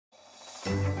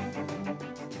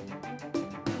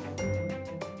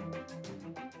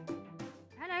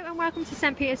welcome to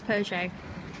St Peter's Peugeot.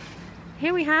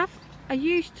 Here we have a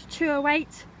used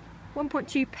 208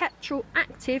 1.2 petrol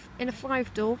active in a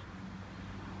 5-door.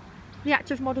 The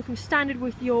active model comes standard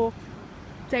with your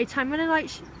daytime running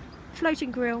lights,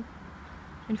 floating grille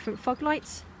and front fog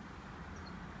lights.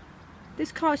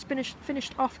 This car is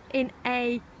finished off in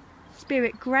a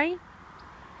spirit grey.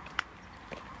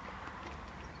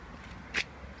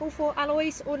 All 4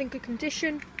 alloys, all in good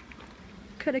condition.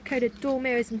 Colour coded door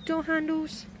mirrors and door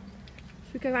handles.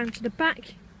 So we go around to the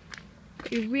back.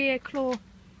 Got your rear claw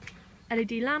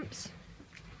LED lamps.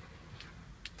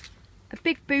 A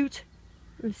big boot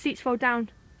and the seats fold down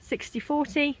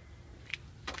 60/40.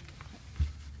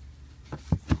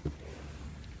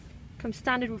 Comes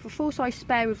standard with a full-size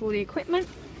spare with all the equipment.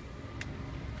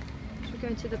 So we go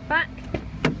into the back.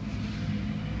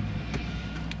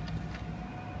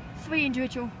 3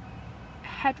 individual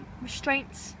head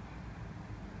restraints.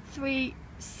 3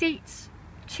 seats,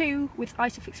 2 with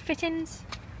Isofix fittings.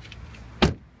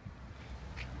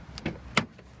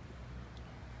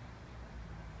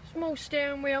 Small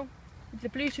steering wheel with the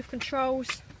Bluetooth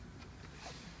controls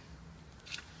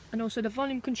and also the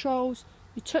volume controls,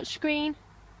 your touch screen,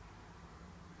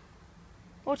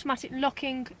 automatic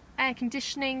locking, air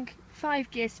conditioning,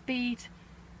 5-gear speed,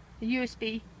 a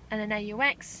USB and an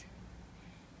AUX,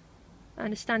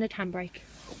 and a standard handbrake.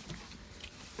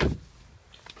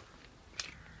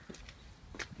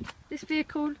 This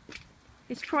vehicle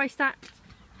is priced at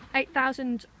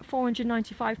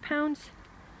 £8,495.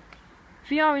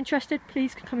 If you are interested,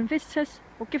 please come and visit us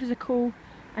or give us a call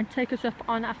and take us up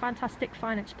on our fantastic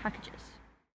finance packages.